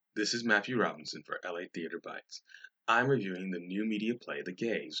This is Matthew Robinson for LA Theater Bites. I'm reviewing the new media play The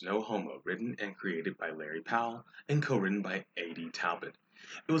Gays, No Homo, written and created by Larry Powell and co-written by A.D. Talbot.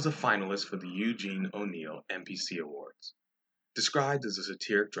 It was a finalist for the Eugene O'Neill MPC Awards. Described as a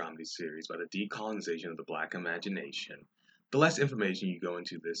satiric dramedy series about the decolonization of the Black imagination, the less information you go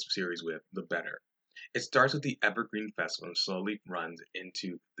into this series with, the better. It starts with the Evergreen Festival and slowly runs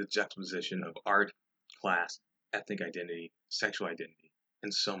into the juxtaposition of art, class, ethnic identity, sexual identity,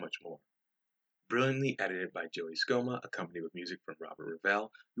 and so much more. Brilliantly edited by Joey Scoma, accompanied with music from Robert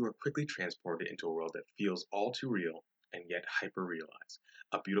Ravel, you are quickly transported into a world that feels all too real and yet hyper realized.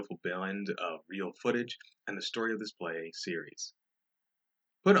 A beautiful blend of real footage and the story of this play series.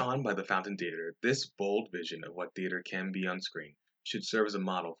 Put on by the Fountain Theater, this bold vision of what theater can be on screen should serve as a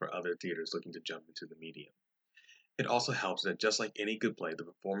model for other theaters looking to jump into the medium. It also helps that just like any good play, the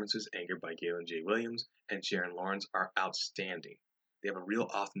performances anchored by Galen J. Williams and Sharon Lawrence are outstanding. They have a real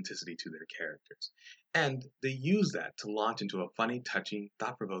authenticity to their characters. And they use that to launch into a funny, touching,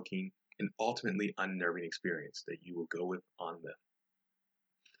 thought provoking, and ultimately unnerving experience that you will go with on them.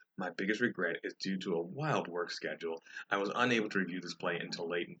 My biggest regret is due to a wild work schedule. I was unable to review this play until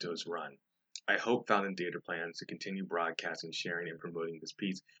late into its run. I hope Fountain Theater plans to continue broadcasting, sharing, and promoting this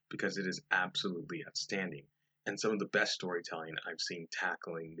piece because it is absolutely outstanding and some of the best storytelling I've seen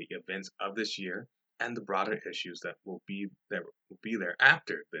tackling the events of this year and the broader issues that will be there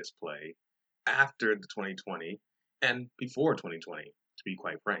after this play, after the 2020, and before 2020, to be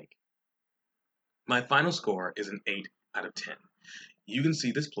quite frank. My final score is an 8 out of 10. You can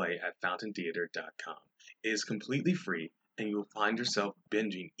see this play at fountaintheater.com. It is completely free, and you will find yourself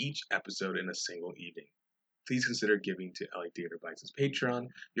binging each episode in a single evening. Please consider giving to LA Theater Bites' Patreon.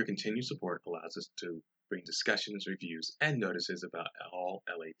 Your continued support allows us to bring discussions, reviews, and notices about all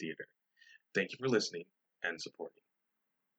LA theater. Thank you for listening and supporting.